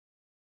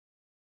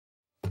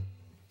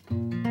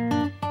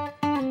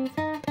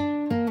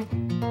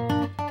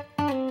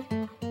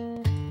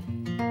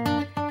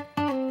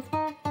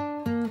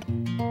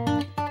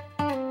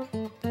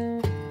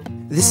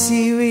The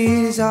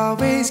seaweed is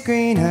always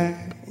greener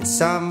in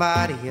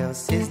somebody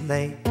else's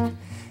lake.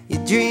 You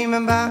dream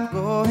about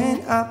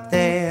going up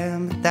there,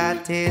 but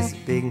that is a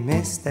big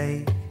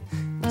mistake.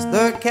 Just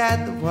look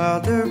at the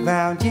world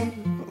around you,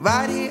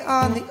 right here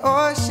on the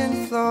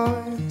ocean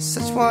floor.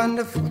 Such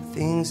wonderful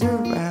things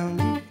around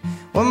you.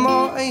 What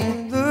more are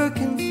you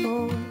looking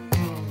for?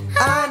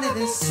 Under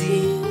the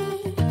sea,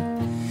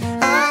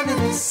 under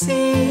the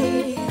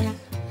sea.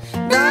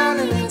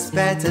 Darling, it's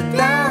better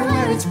down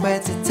where it's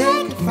wetter.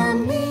 Take it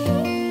from me.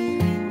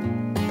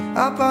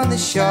 Up on the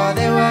shore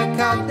they work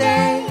all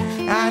day,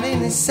 out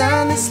in the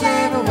sun they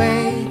slave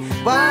away.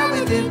 While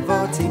we're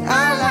devoting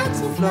our life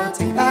to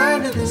floating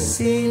under the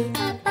sea.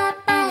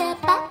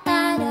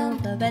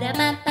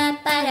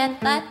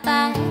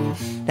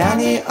 Down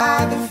here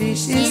all the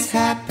fish is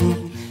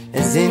happy,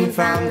 as in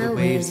from the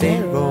waves they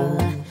roll.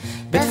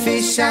 But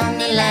fish on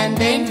the land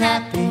ain't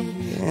happy,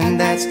 and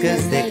that's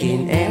 'cause they're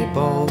in a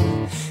bowl.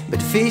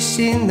 But fish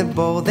in the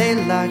bowl,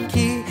 they're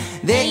lucky,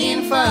 they're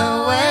in for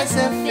a worse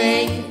of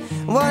fate.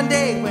 One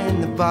day when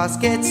the boss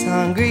gets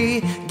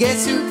hungry,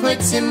 guess who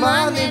puts him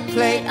on their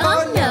plate?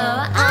 Oh no,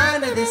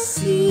 under the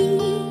sea,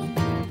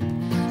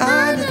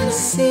 under the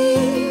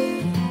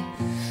sea.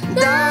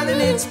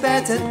 Darling, it's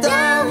better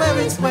down where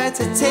it's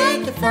wetter.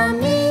 Take it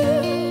from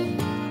me.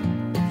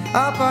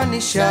 Up on the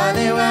shore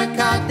they work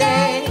all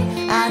day,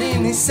 out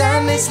in the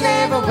sun they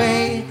slave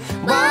away.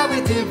 While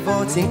we're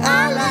devoting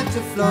our life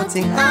to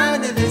floating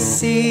under the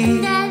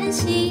sea. Under the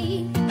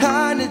sea,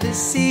 Under the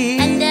sea,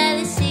 under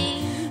the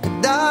sea.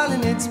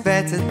 darling, it's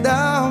better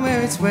down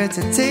where it's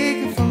wetter. Take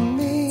it from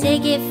me.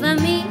 Take it from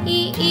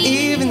me.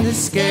 Even the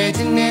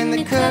scourging and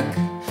the cook,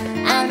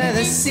 under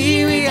the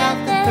sea we have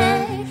the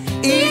hook.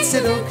 Each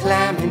little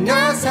clam who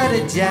knows how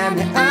to jam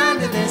it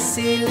under the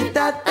sea.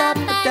 Da da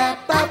da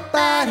ba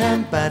ba dum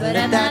ba da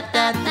da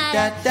da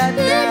da da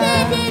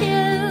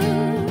da.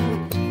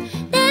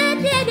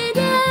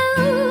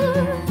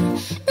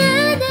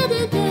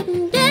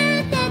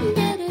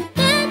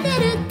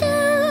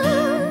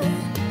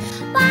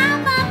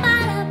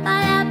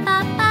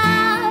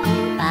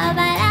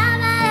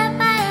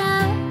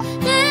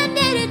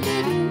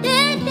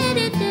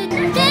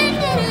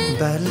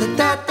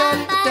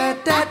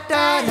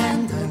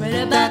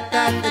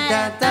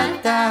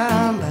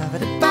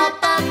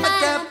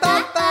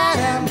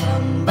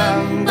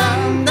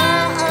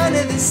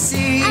 Under the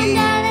sea,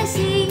 Under the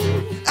sea,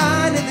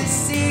 under the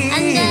sea,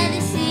 under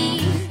the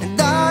sea.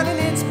 darling,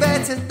 it's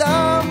better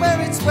down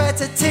where it's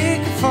wetter.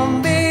 Take it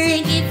from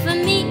me. Take it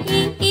from me.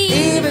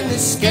 Even the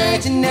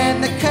scourging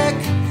and the cook,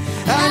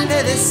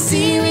 under the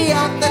sea we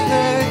have the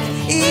hook.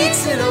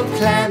 Each little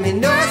clammy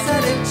knows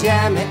how to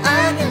jam it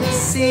under the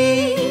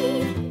sea.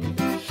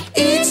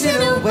 Each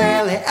little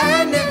whaley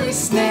and every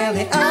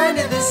snaily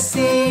under the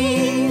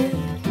sea.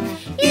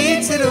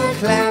 Each little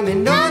clammy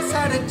knows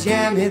how to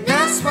jam it.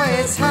 That's why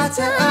it's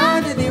hotter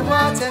under the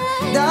water.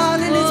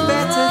 Darling, it's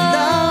better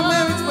down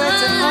where it's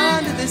wetter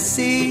under the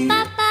sea.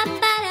 Ba ba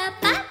ba da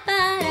ba ba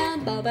da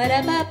ba ba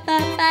da ba ba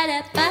ba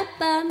da ba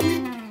ba.